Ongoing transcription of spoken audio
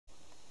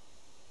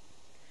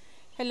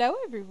Hello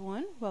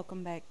everyone,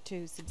 welcome back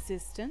to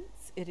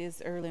Subsistence. It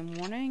is early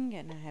morning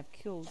and I have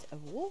killed a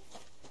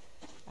wolf.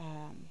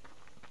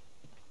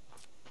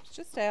 It's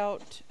just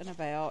out and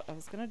about. I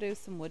was going to do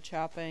some wood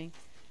chopping,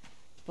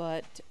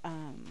 but I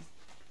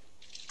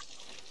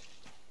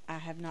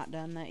have not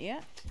done that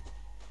yet.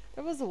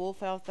 There was a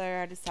wolf out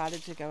there. I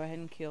decided to go ahead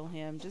and kill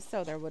him just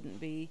so there wouldn't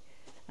be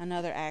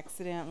another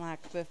accident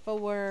like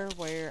before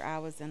where I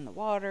was in the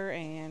water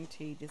and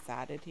he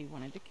decided he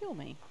wanted to kill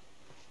me.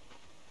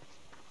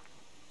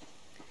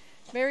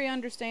 Very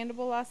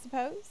understandable, I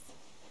suppose.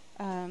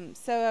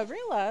 So I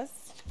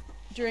realized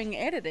during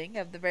editing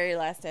of the very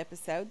last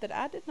episode that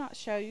I did not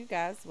show you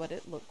guys what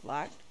it looked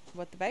like,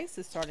 what the base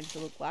is starting to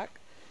look like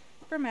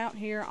from out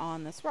here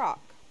on this rock.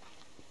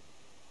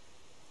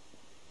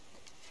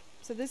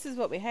 So this is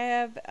what we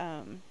have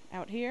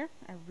out here.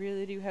 I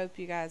really do hope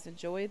you guys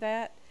enjoy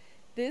that.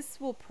 This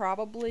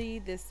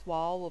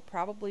wall will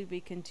probably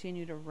be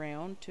continued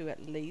around to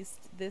at least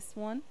this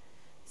one.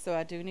 So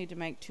I do need to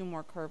make 2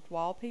 more curved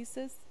wall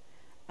pieces.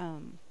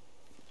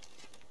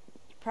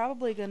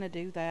 Probably going to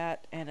do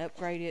that and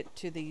upgrade it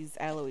to these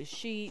alloy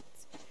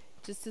sheets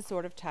just to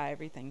sort of tie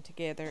everything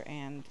together,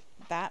 and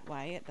that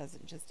way it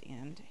doesn't just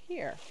end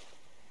here.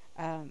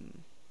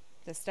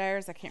 The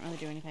stairs, I can't really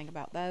do anything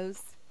about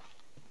those.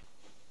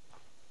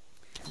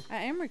 I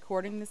am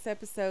recording this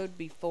episode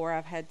before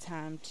I've had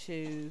time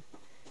to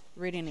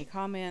read any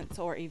comments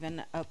or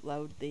even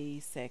upload the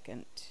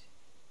second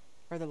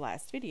or the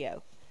last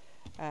video.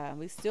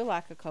 We still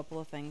like a couple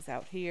of things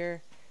out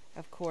here.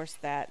 Of course,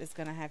 that is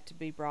going to have to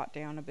be brought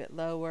down a bit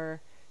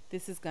lower.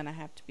 This is going to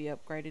have to be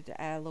upgraded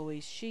to alloy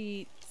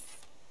sheets.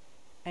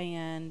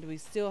 And we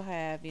still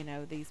have, you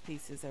know, these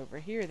pieces over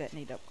here that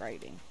need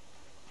upgrading.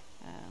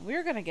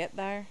 We're going to get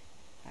there.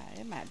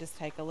 It might just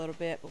take a little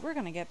bit, but we're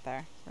going to get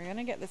there. We're going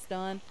to get this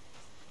done.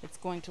 It's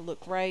going to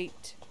look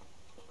great.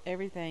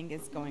 Everything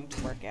is going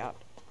to work out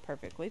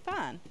perfectly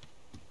fine.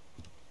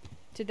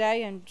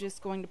 Today, I'm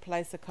just going to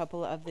place a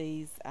couple of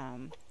these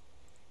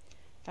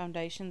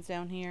foundations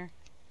down here.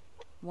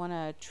 Want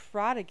to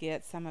try to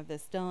get some of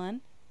this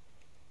done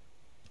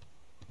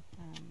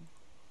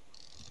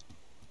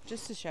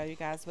just to show you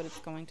guys what it's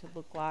going to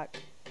look like.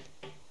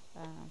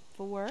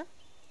 4,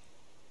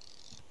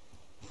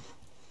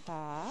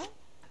 5,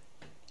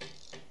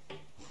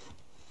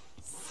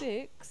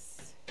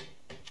 6.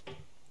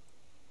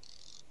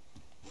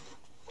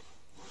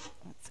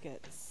 Let's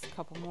get a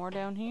couple more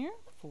down here.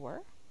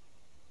 4,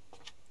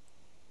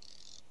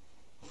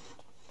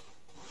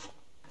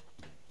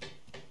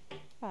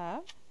 5,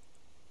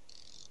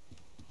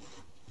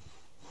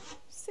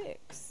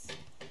 6.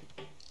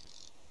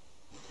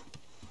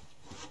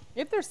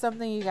 If there's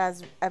something you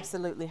guys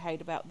absolutely hate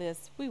about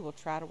this, we will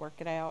try to work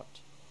it out.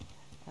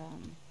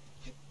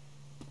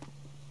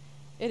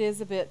 It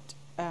is a bit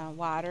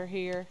wider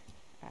here.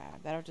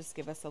 That'll just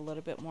give us a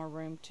little bit more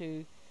room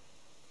to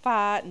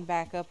fight and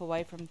back up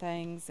away from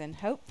things, and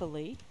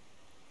hopefully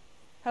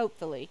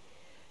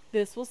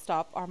this will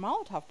stop our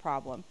Molotov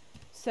problem.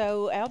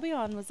 So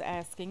Albion was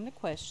asking the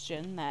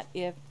question that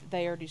if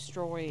they are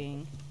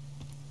destroying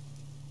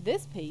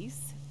this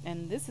piece,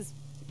 and this is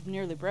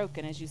nearly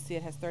broken, as you see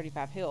it has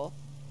 35 health,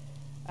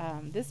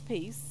 this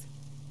piece,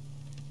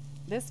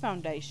 this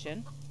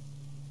foundation,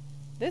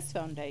 the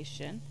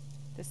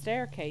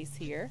staircase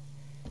here,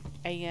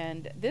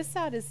 and this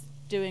side is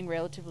doing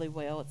relatively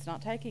well. It's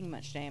not taking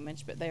much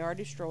damage, but they are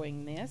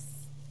destroying this,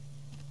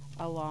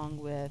 along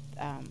with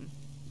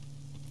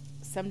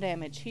some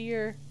damage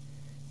here,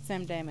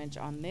 some damage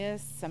on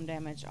this, some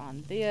damage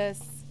on this.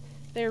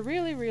 They're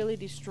really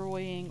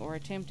destroying or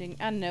attempting.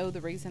 I know the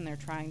reason they're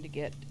trying to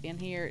get in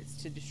here is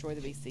to destroy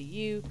the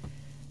BCU.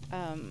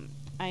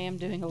 I am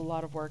doing a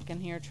lot of work in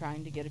here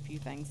trying to get a few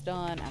things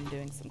done. I'm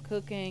doing some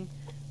cooking.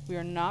 We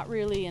are not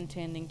really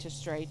intending to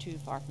stray too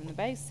far from the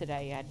base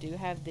today. I do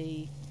have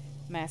the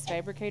mass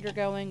fabricator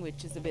going,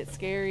 which is a bit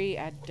scary.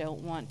 I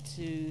don't want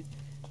to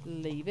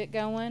leave it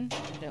going.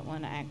 I don't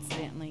want to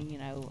accidentally, you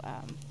know,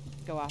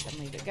 go off and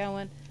leave it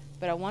going.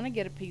 But I want to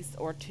get a piece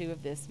or 2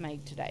 of this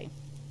made today.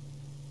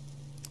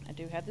 I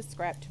do have the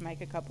scrap to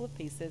make a couple of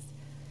pieces.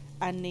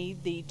 I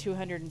need the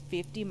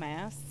 250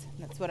 mass.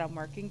 That's what I'm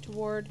working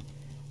toward.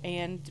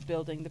 And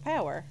building the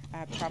power.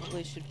 I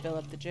probably should fill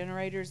up the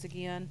generators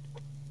again.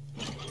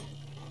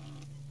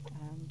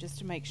 Just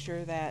to make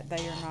sure that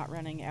they are not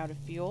running out of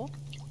fuel.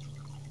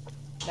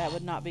 That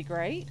would not be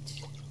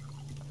great.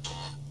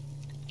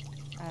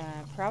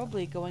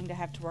 Probably going to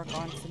have to work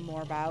on some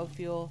more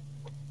biofuel.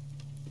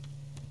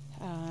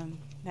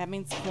 That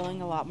means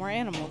killing a lot more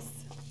animals.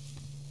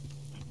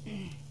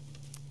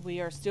 We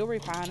are still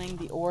refining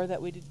the ore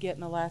that we did get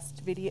in the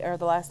last video, or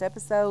the last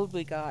episode.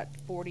 We got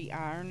 40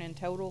 iron in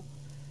total.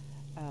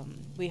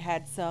 We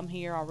had some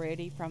here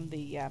already from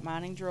the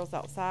mining drills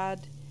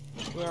outside.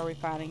 We are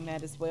refining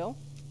that as well.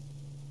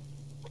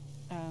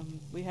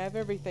 We have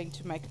everything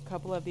to make a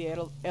couple of the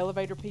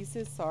elevator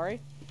pieces.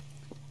 Sorry.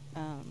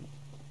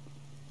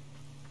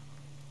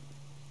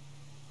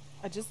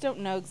 I just don't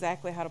know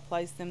exactly how to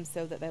place them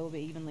so that they will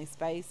be evenly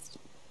spaced.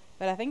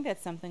 But I think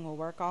that's something we'll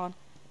work on.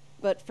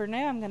 But for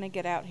now, I'm going to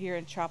get out here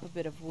and chop a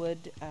bit of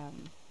wood,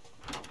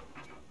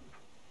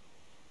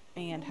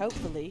 and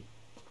hopefully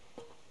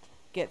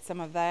get some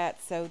of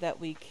that so that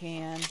we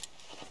can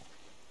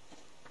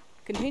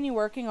continue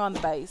working on the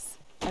base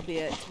a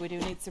bit. We do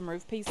need some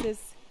roof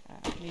pieces.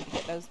 Need to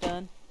get those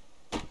done.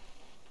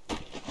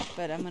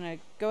 But I'm going to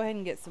go ahead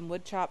and get some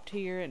wood chopped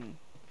here and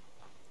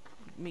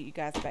meet you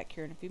guys back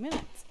here in a few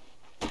minutes.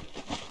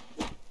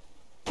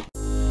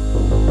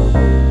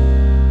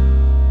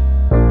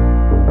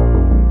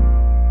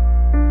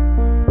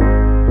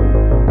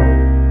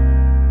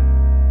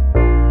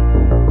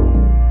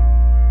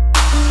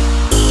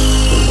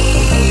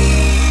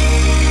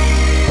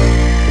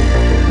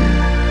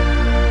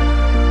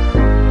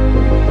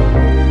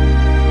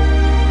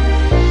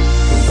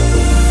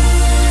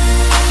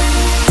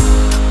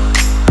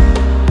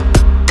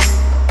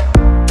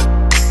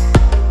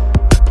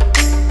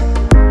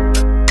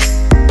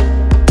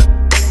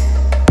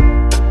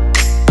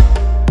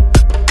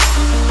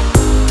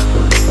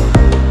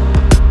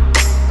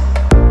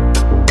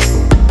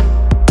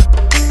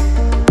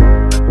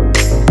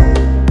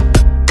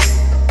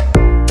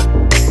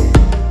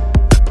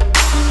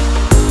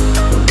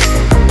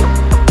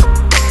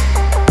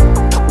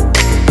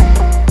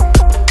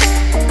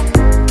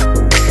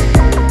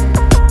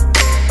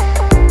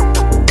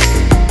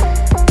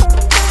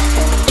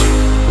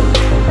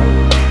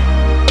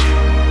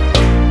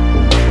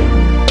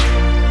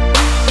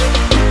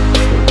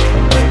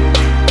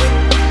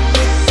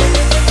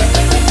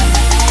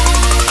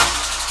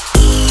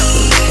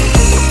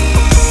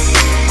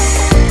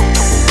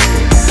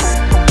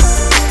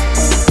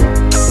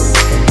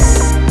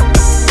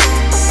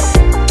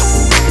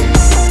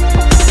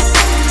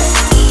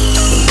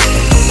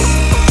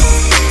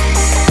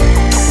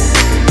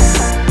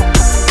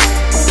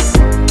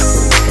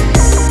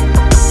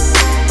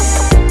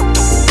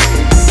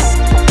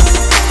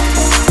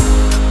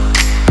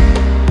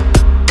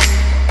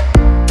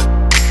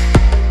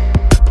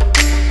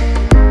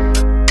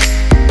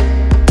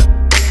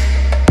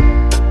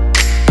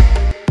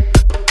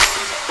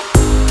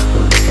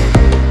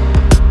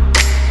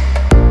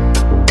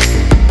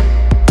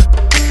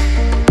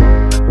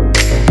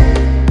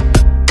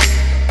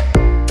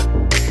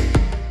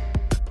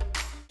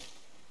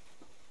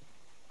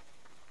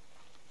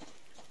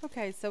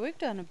 Okay, so we've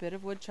done a bit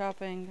of wood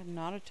chopping,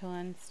 not a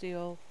ton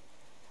still.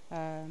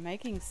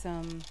 Making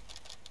some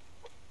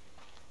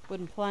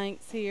wooden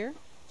planks here.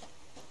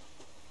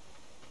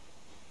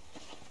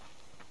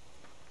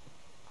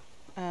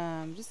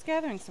 Just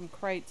gathering some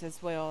crates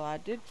as well. I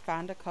did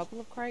find a couple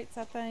of crates,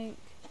 I think.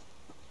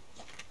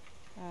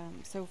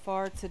 So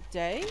far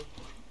today,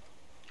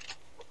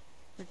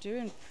 we're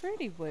doing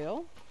pretty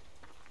well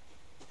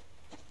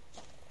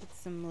with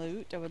some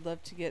loot. I would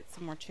love to get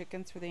some more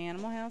chickens for the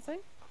animal housing.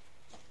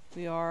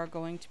 We are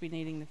going to be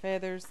needing the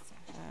feathers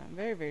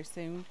very, very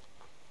soon.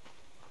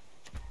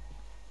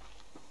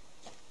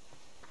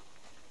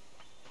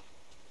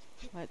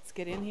 Let's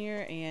get in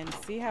here and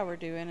see how we're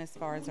doing as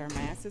far as our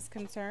mass is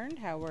concerned,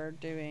 how we're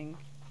doing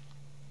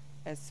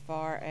as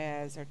far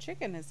as our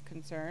chicken is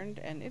concerned,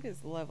 and it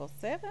is level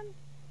 7.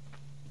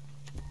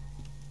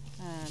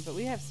 But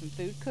we have some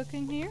food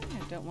cooking here.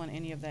 I don't want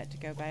any of that to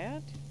go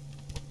bad.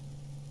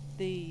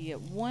 The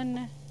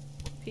one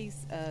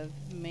piece of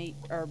meat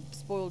or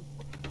spoiled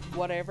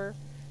whatever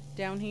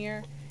down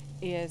here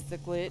is the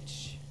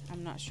glitch.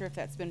 I'm not sure if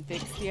that's been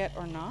fixed yet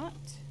or not.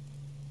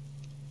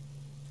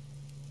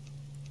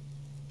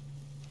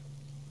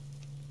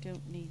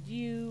 Don't need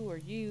you or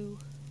you.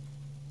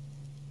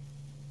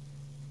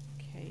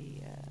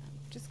 Okay,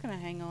 just gonna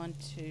hang on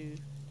to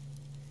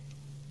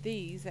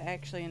these. I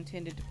actually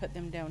intended to put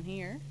them down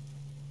here.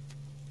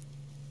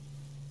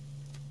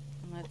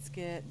 And let's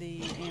get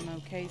the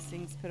ammo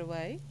casings put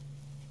away.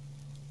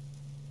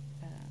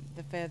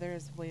 The feather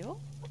as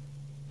well.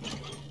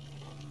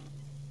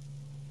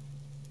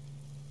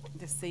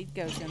 The seed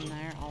goes in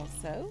there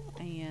also,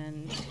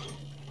 and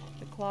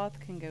the cloth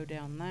can go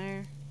down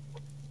there.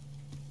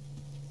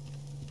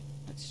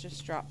 Let's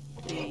just drop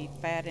the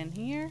fat in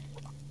here,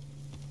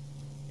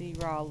 the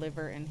raw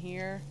liver in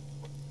here.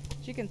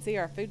 As you can see,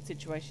 our food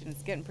situation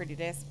is getting pretty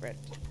desperate.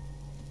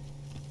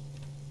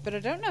 But I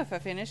don't know if I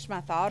finished my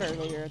thought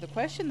earlier. The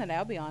question that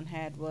Albion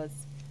had was,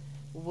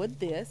 would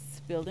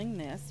this, building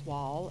this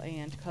wall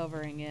and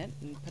covering it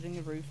and putting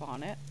the roof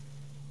on it,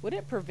 would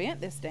it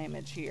prevent this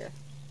damage here?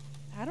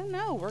 I don't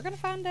know. We're going to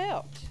find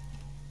out.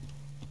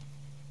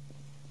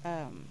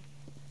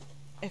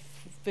 If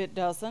it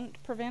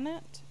doesn't prevent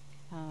it,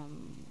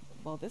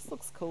 well, this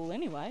looks cool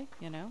anyway,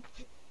 you know.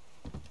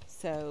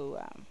 So,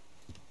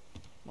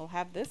 we'll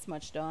have this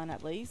much done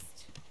at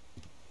least.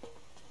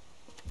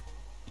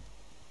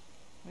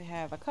 We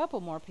have a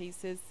couple more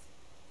pieces.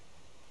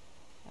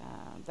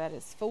 That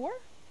is 4.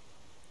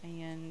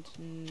 And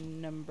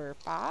number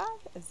 5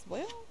 as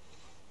well.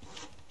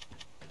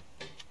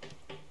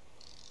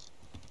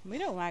 We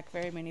don't like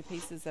very many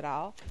pieces at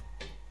all.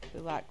 We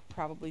like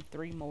probably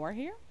 3 more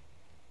here.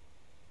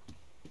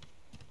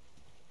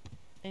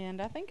 And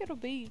I think it'll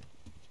be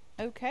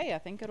okay. I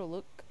think it'll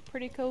look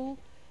pretty cool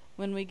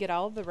when we get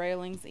all of the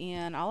railings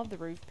in, all of the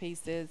roof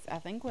pieces, I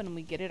think when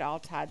we get it all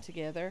tied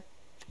together,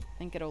 I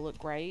think it'll look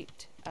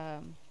great.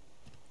 The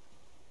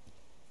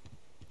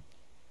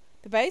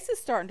base is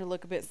starting to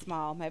look a bit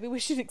small. Maybe we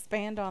should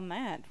expand on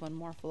that. One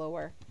more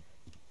floor.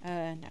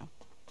 No.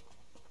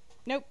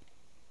 Nope.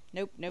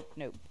 Nope, nope,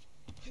 nope.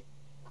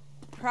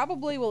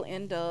 Probably will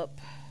end up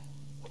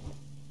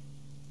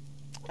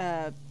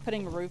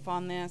putting a roof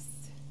on this,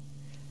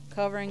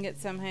 covering it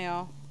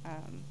somehow,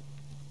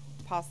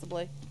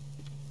 possibly.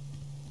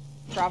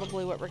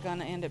 Probably what we're going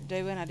to end up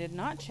doing. I did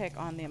not check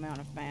on the amount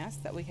of mass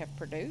that we have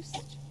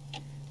produced.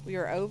 We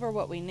are over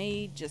what we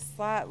need just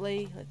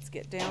slightly. Let's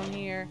get down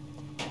here.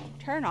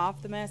 Turn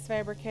off the mass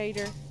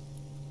fabricator.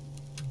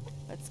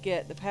 Let's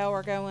get the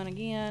power going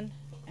again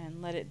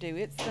and let it do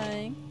its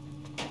thing.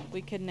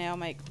 We can now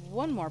make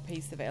one more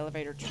piece of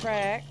elevator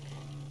track.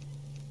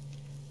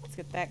 Let's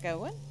get that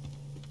going.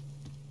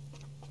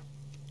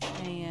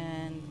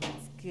 And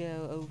let's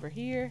go over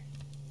here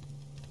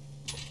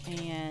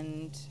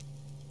and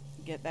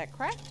get that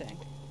crafting.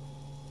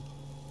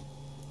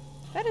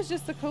 That is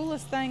just the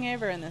coolest thing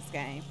ever in this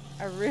game.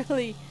 I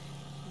really,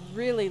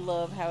 really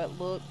love how it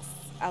looks.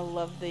 I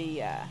love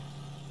the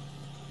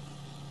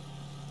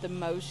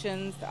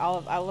motions. I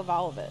love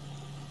all of it.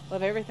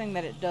 Love everything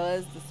that it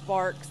does. The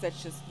sparks,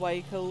 that's just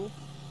way cool.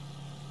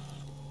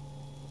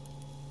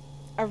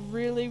 I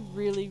really,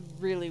 really,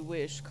 really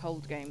wish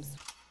Cold Games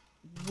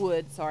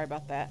would, sorry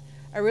about that.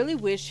 I really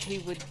wish he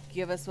would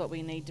give us what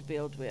we need to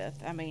build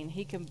with. I mean,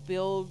 he can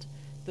build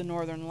the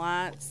northern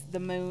lights, the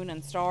moon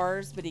and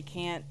stars, but he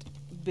can't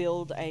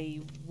build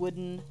a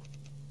wooden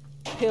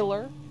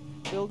pillar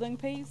building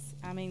piece.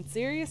 I mean,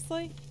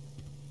 seriously?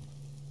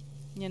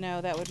 You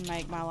know, that would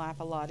make my life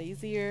a lot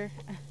easier.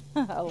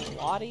 A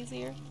lot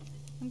easier,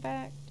 in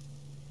fact.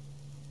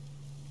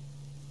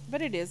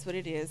 But it is what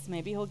it is.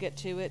 Maybe he'll get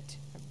to it.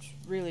 I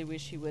really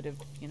wish he would have,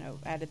 you know,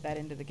 added that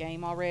into the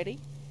game already.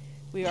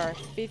 We are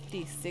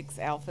 56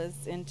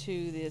 alphas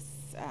into this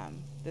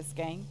this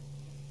game.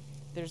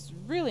 There's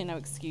really no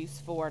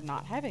excuse for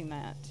not having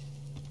that.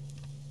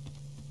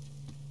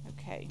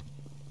 Okay.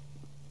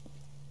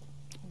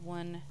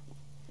 1,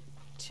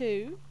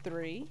 2,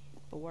 3,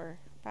 4,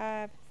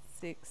 5,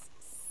 6,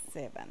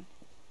 7.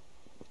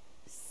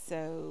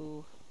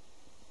 So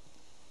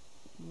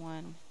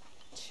 1,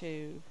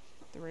 2,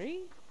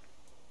 3.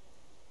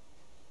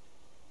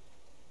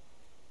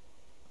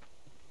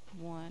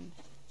 1,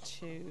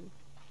 2,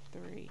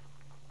 3.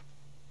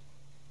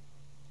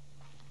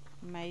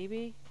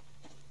 Maybe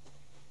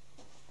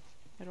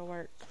it'll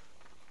work.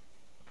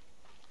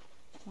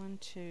 1,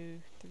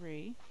 2,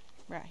 3.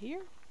 Right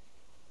here.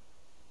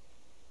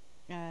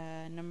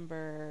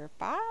 Number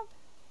 5.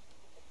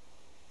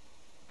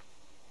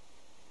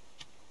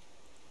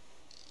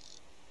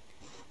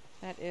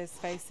 That is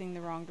facing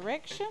the wrong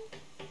direction.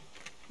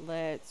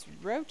 Let's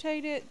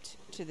rotate it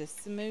to the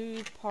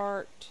smooth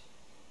part.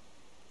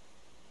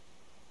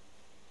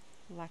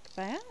 Like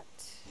that.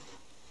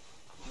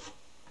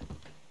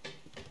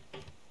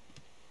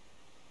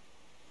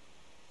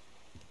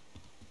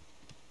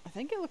 I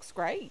think it looks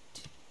great.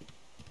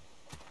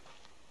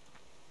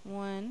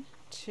 1,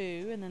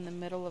 2, and then the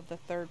middle of the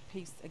third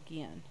piece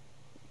again.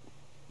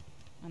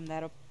 And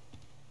that'll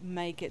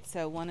make it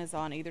so one is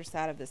on either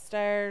side of the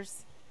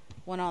stairs,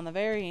 one on the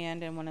very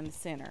end, and one in the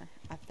center.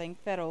 I think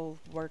that'll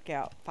work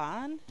out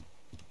fine,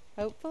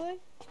 hopefully.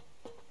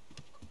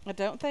 I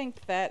don't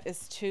think that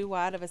is too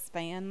wide of a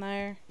span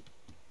there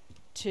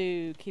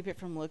to keep it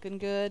from looking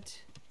good.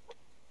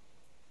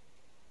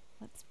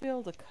 Let's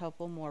build a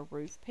couple more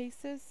roof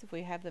pieces if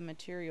we have the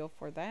material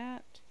for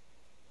that.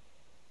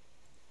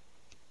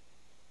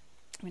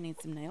 We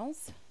need some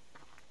nails.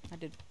 I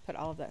did put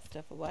all of that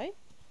stuff away.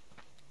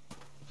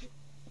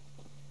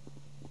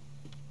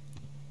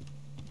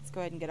 Let's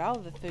go ahead and get all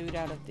of the food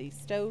out of the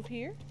stove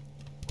here.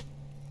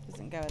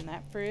 Doesn't go in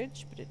that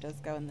fridge, but it does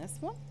go in this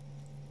one.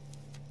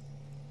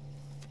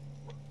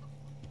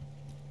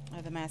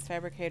 The mass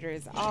fabricator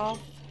is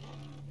off.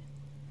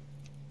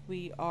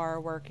 We are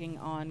working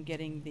on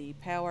getting the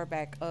power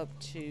back up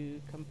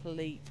to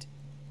complete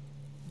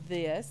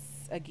this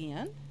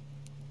again.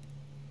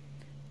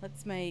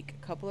 Let's make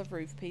a couple of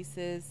roof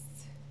pieces.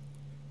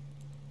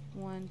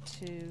 1,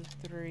 2,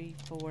 3,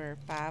 4,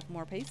 5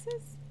 more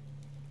pieces.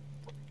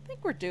 I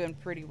think we're doing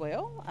pretty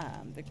well.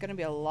 There's going to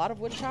be a lot of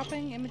wood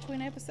chopping in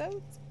between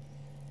episodes.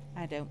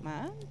 I don't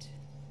mind.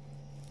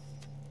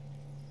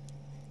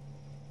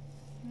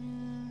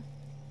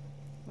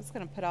 I was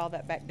going to put all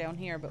that back down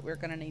here, but we're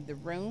going to need the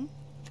room.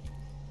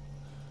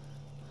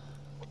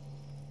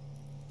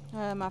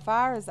 My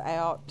fire is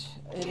out.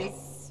 It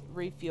is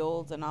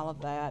refueled and all of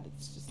that.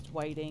 It's just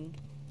waiting.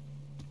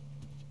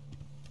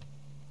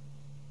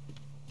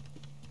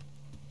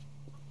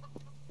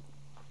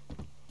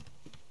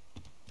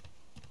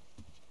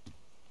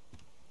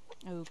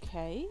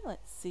 Okay,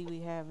 let's see.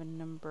 We have a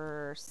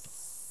number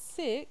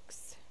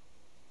 6.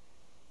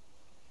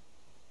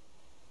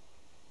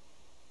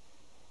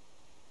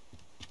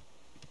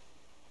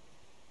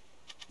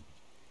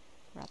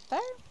 Right there.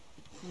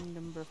 And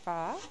number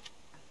 5.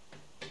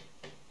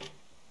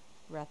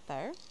 right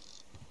there.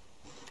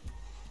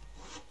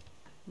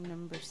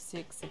 Number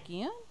 6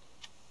 again.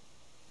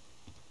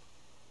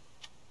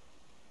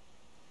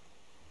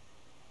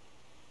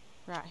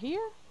 Right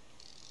here.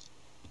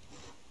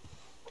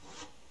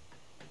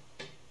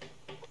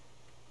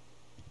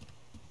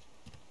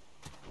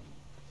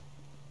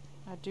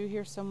 I do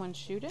hear someone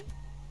shooting.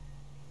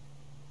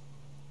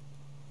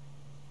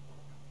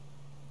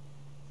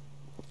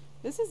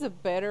 This is a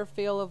better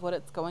feel of what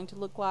it's going to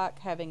look like,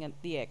 having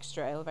the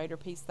extra elevator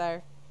piece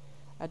there.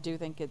 I do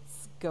think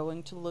it's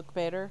going to look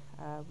better.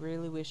 I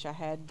really wish I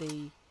had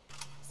the...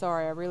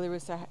 Sorry, I really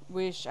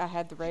wish I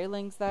had the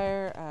railings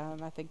there.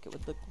 I think it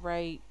would look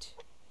great.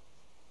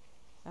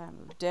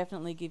 It would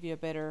definitely give you a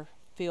better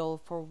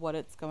feel for what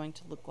it's going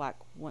to look like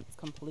once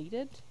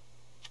completed.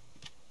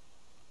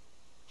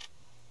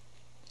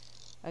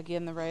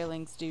 Again, the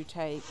railings do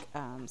take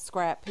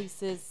scrap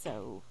pieces,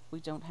 so we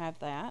don't have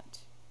that.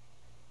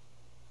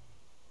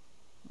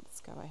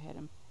 Let's go ahead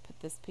and put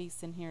this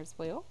piece in here as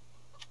well.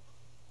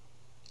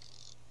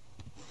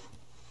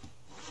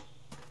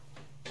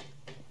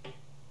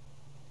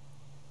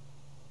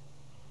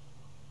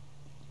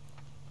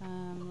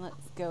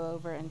 Let's go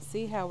over and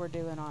see how we're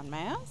doing on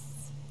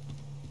mass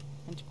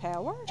and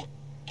power.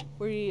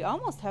 We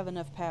almost have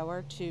enough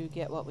power to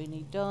get what we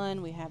need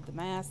done. We have the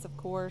mass, of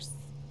course.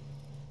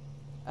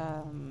 Let's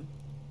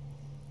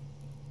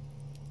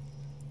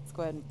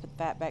go ahead and put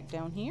that back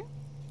down here.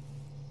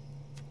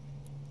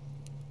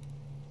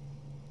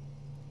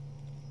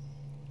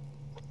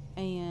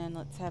 And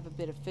let's have a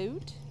bit of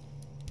food.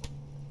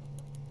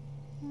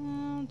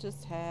 I'll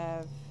just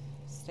have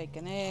steak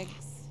and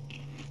eggs.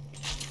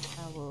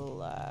 I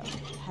will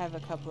have a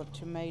couple of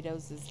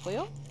tomatoes as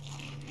well.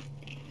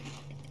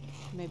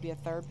 Maybe a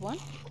third one.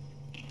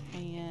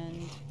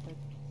 And a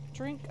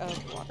drink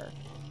of water.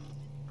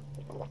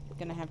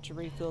 Gonna have to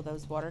refill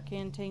those water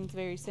canteens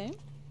very soon.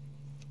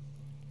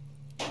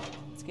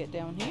 Let's get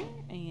down here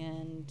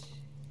and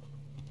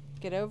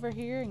get over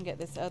here and get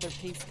this other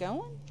piece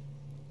going.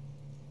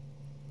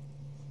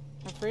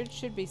 Our fridge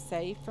should be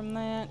safe from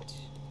that.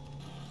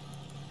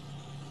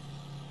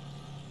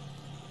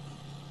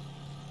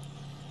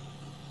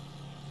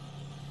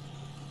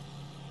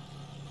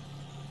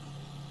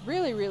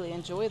 Really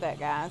enjoy that,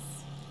 guys.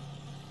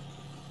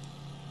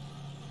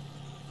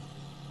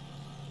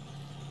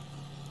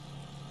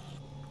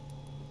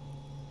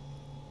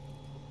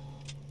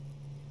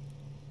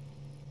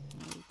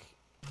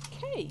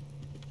 Okay,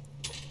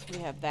 we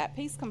have that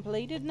piece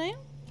completed now.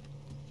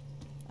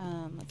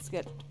 Let's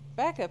get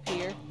back up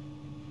here.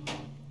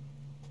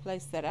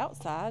 Place that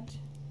outside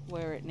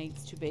where it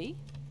needs to be.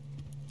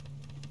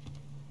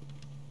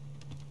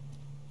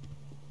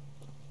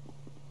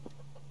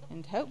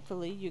 And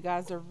hopefully you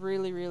guys are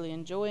really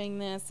enjoying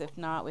this. If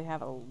not, we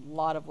have a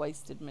lot of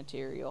wasted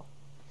material.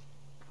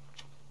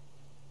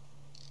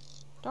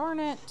 Darn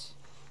it.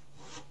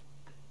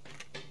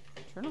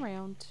 Turn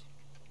around.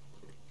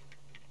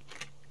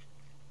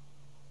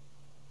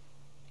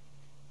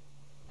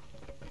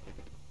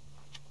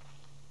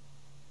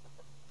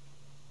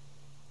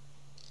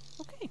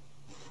 Okay.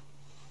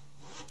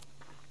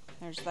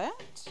 There's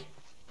that.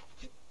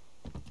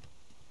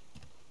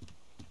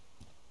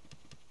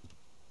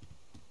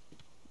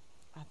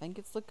 I think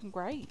it's looking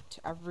great.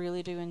 I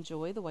really do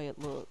enjoy the way it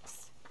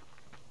looks.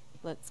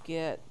 Let's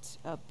get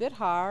a bit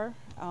higher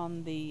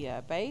on the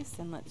base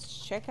and let's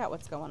check out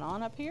what's going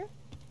on up here.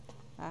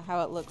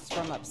 How it looks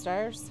from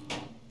upstairs.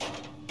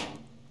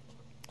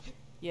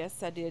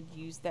 Yes, I did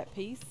use that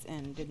piece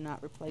and did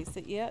not replace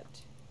it yet.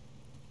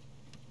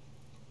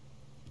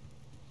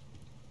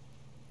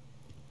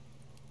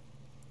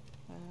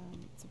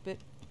 It's a bit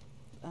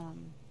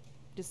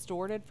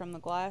distorted from the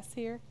glass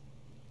here.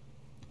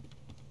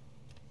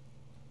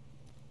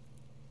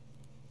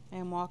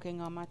 And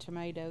walking on my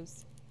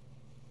tomatoes.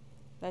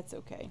 That's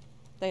okay.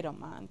 They don't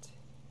mind.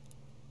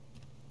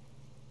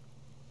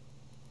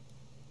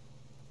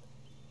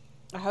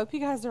 I hope you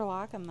guys are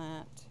liking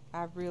that.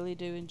 I really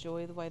do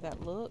enjoy the way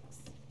that looks.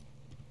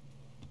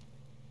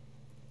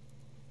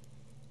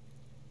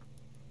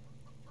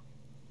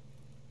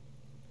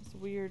 There's a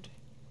weird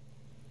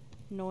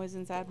noise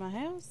inside my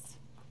house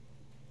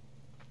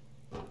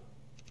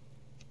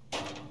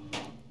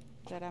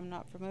that I'm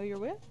not familiar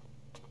with.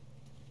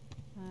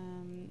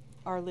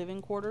 Our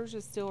living quarters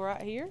is still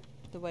right here,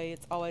 the way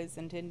it's always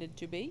intended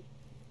to be.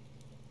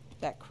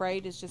 That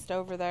crate is just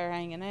over there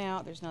hanging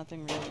out. There's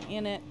nothing really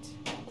in it.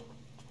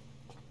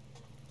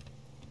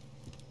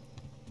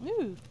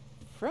 Ooh,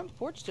 front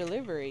porch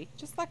delivery,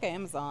 just like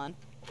Amazon.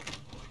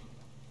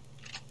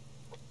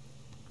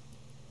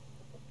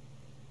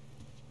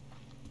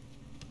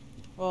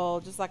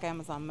 Well, just like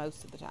Amazon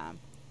most of the time.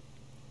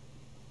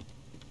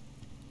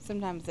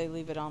 Sometimes they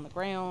leave it on the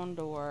ground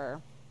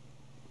or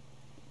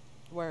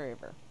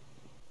wherever.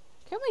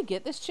 Can we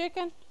get this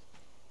chicken?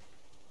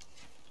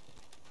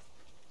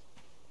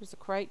 There's a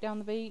crate down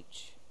the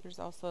beach. There's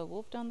also a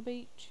wolf down the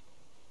beach.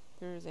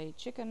 There's a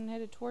chicken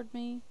headed toward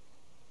me.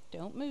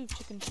 Don't move,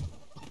 chicken.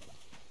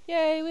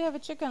 Yay, we have a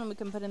chicken we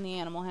can put in the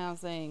animal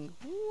housing.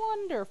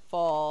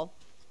 Wonderful.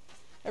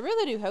 I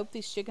really do hope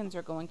these chickens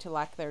are going to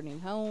like their new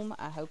home.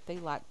 I hope they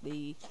like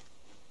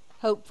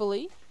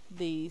hopefully,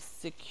 the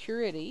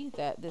security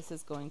that this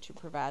is going to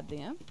provide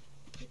them.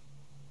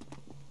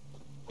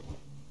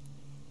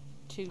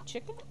 2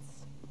 chickens.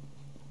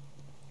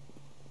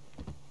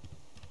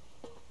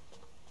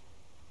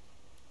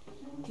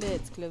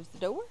 Let's close the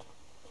door.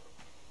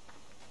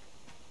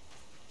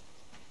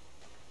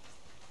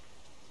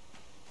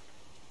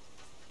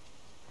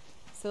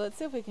 So let's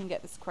see if we can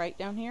get this crate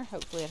down here.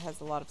 Hopefully it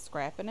has a lot of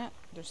scrap in it.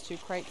 There's 2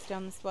 crates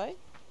down this way.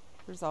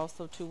 There's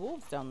also 2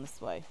 wolves down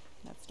this way.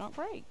 That's not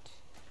great.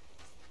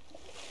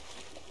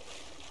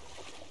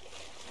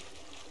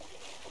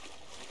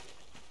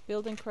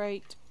 Building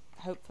crate.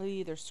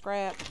 Hopefully there's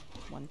scrap.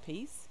 1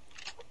 piece.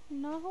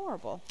 Not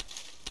horrible.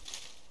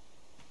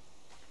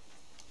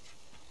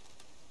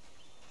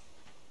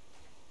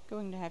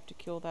 Going to have to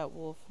kill that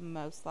wolf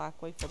most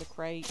likely for the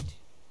crate.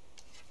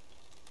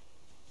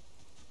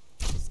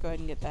 Just go ahead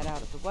and get that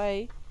out of the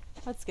way.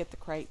 Let's get the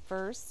crate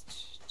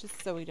first,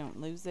 just so we don't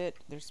lose it.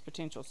 There's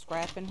potential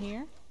scrap in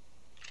here.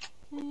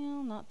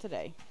 Well, not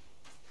today.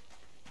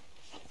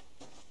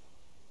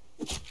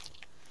 Let's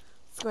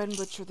go ahead and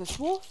butcher this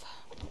wolf.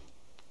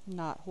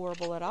 Not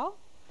horrible at all.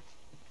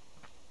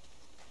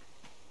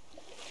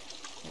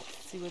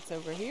 Let's see what's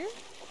over here.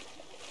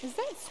 Is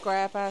that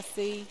scrap I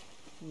see?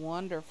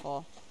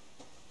 Wonderful.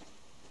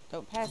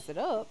 Don't pass it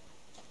up.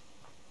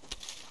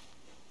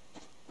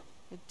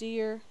 A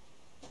deer.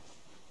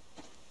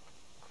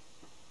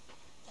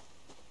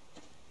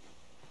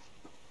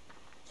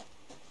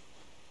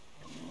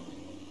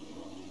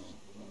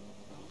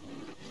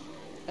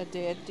 A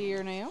dead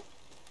deer now.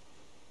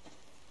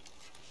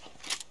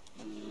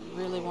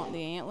 Really want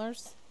the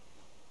antlers.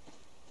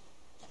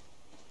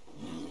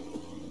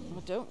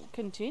 Well, don't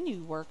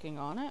continue working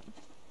on it.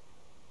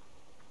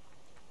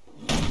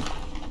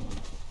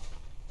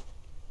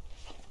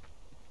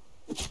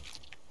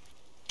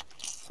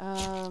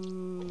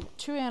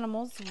 2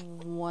 animals,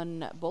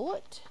 1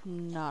 bullet.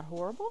 Not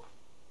horrible.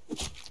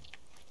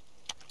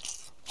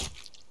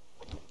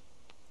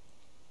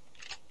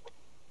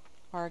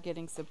 Are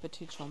getting some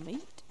potential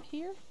meat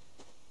here.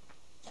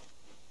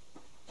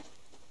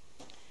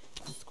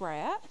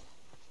 Scrap.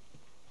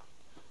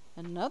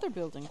 Another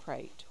building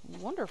crate.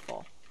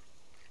 Wonderful.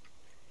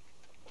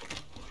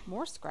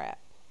 More scrap.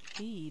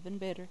 Even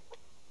better.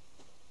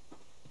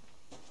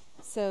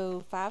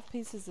 So 5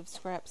 pieces of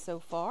scrap so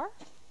far.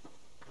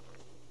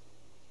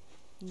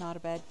 Not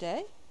a bad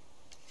day.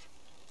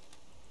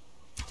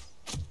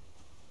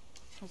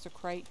 There's a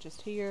crate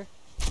just here.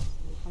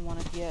 I want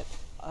to get,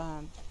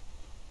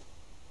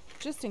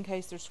 just in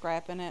case there's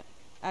scrap in it.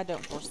 I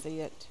don't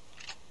foresee it.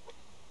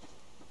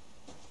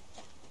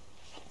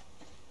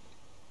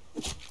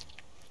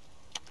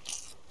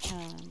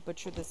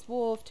 Butcher this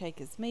wolf, take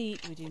his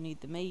meat. We do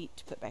need the meat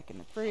to put back in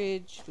the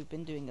fridge. We've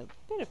been doing a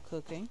bit of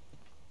cooking.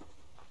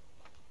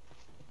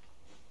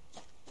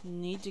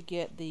 Need to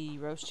get the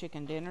roast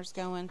chicken dinners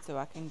going so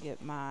I can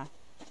get my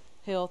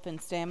health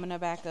and stamina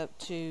back up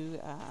to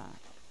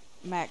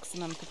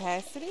maximum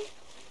capacity.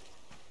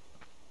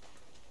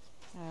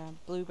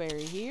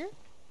 Blueberry here.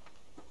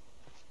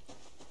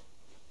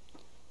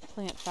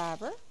 Plant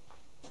fiber.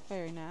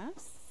 Very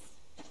nice.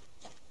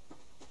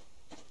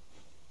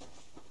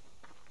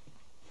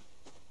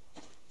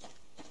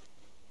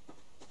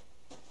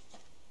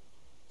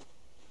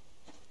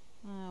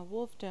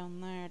 Wolf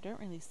down there.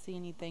 Don't really see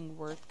anything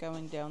worth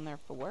going down there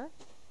for.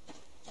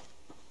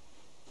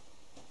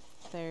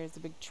 There's a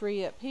big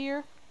tree up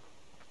here.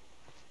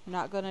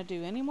 Not going to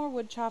do any more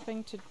wood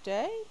chopping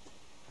today.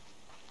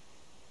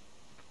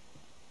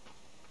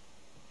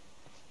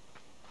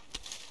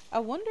 I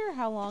wonder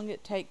how long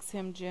it takes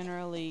him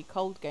generally,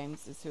 Cold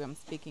Games is who I'm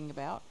speaking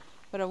about,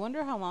 but I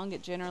wonder how long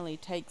it generally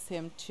takes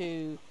him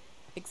to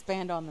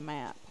expand on the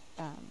map.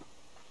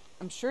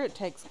 I'm sure it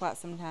takes quite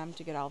some time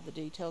to get all the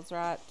details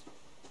right.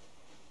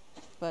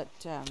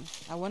 But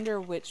I wonder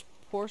which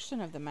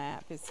portion of the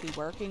map is he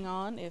working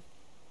on,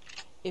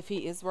 if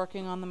he is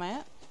working on the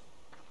map.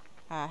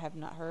 I have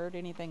not heard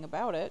anything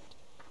about it.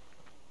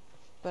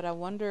 But I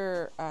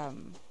wonder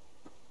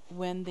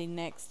when the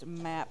next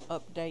map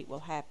update will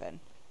happen.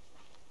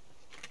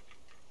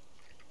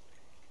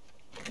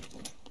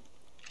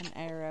 An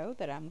arrow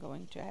that I'm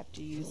going to have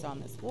to use on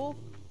this wolf.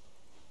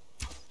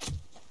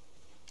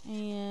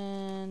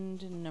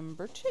 And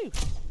number 2.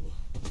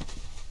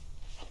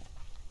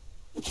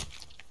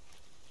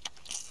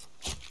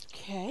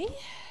 Okay.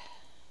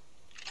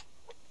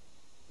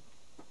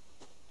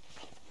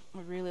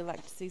 I'd really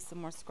like to see some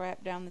more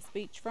scrap down this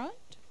beachfront.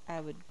 I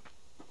would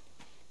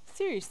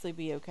seriously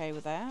be okay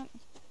with that.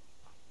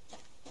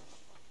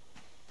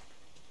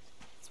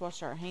 Let's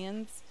wash our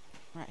hands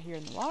right here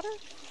in the water.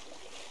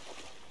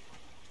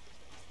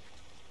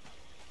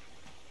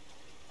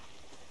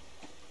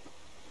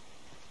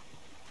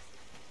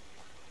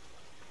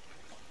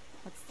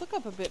 Let's look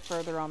up a bit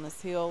further on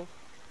this hill.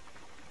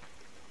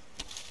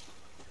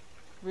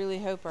 Really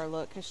hope our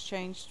luck has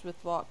changed with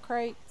lock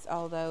crates,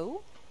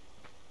 although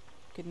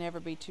could never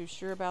be too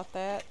sure about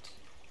that.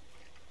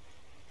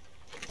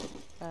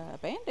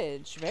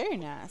 Bandage, very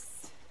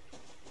nice.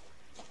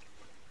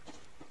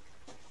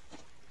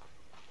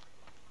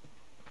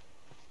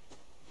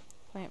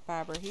 Plant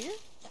fiber here.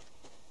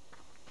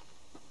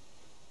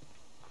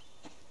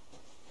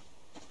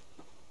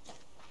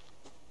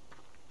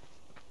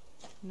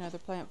 Another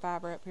plant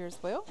fiber up here as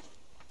well.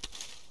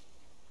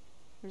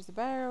 There's a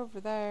bear over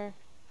there.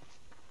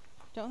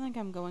 Don't think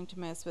I'm going to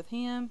mess with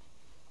him.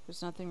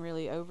 There's nothing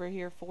really over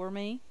here for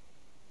me.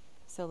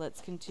 So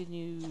let's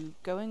continue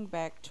going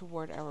back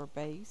toward our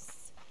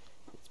base.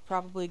 It's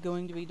probably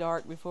going to be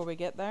dark before we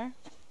get there.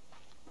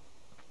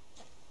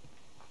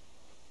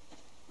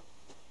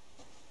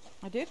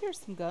 I did hear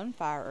some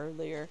gunfire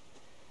earlier.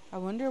 I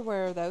wonder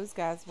where those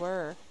guys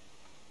were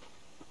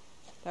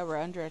that were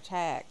under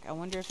attack. I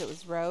wonder if it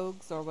was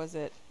rogues or was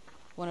it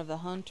one of the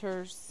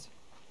hunters,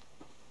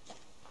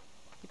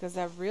 because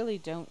I really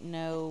don't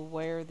know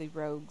where the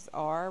rogues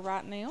are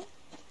right now.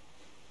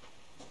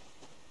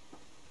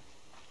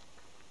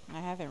 I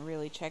haven't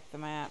really checked the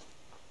map.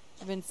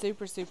 I've been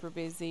super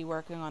busy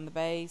working on the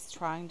base,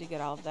 trying to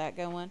get all of that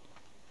going.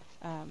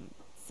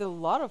 It's a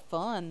lot of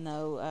fun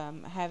though,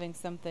 having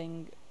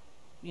something,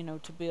 you know,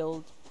 to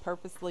build,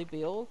 purposely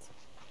build.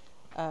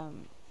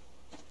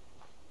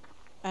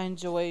 I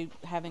enjoy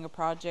having a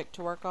project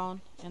to work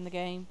on in the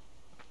game.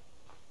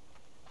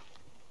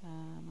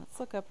 Let's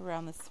look up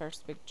around this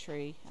first big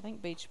tree. I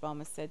think Beach Bum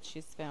has said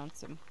she's found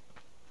some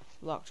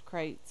locked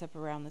crates up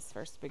around this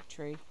first big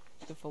tree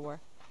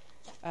before.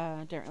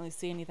 Don't really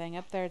see anything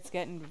up there. It's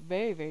getting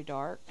very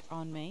dark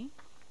on me.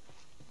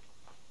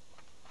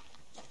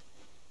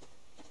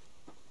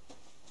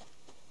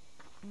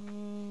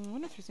 I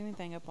wonder if there's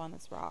anything up on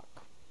this rock.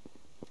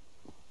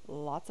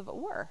 Lots of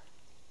ore.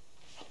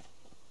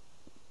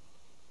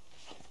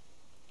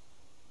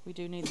 We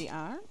do need the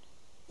iron.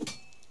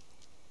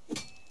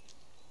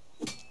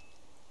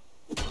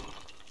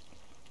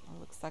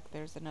 Looks like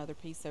there's another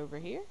piece over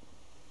here.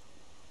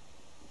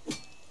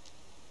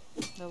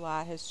 The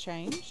light has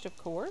changed, of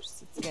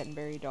course. It's getting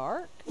very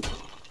dark.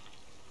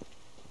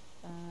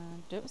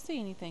 Don't see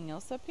anything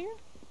else up here.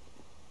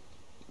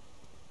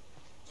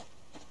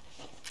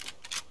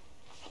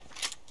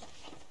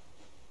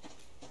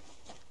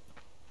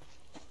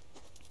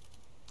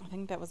 I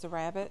think that was a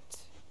rabbit.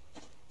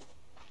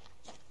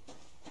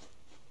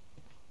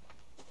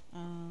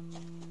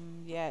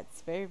 Yeah,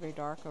 it's very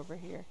dark over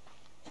here.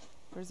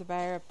 There's a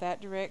bear up that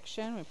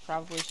direction. We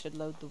probably should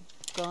load the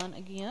gun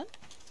again.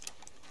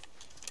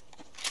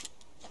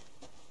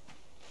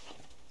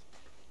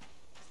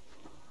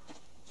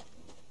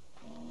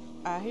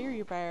 I hear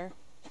you, bear.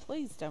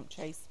 Please don't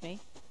chase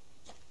me.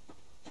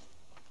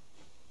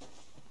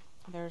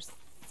 There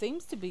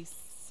seems to be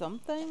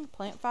something,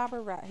 plant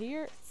fiber right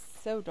here.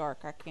 It's so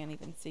dark I can't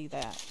even see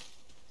that.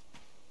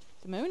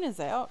 The moon is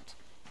out.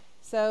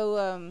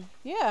 So,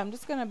 yeah, I'm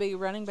just going to be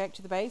running back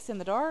to the base in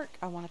the dark.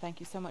 I want to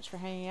thank you so much for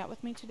hanging out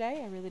with me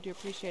today. I really do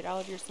appreciate all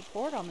of your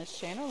support on this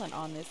channel and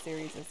on this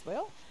series as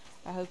well.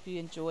 I hope you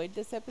enjoyed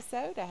this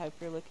episode. I hope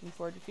you're looking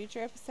forward to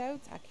future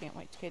episodes. I can't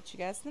wait to catch you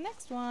guys in the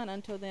next one.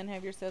 Until then,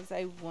 have yourselves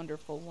a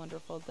wonderful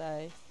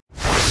day.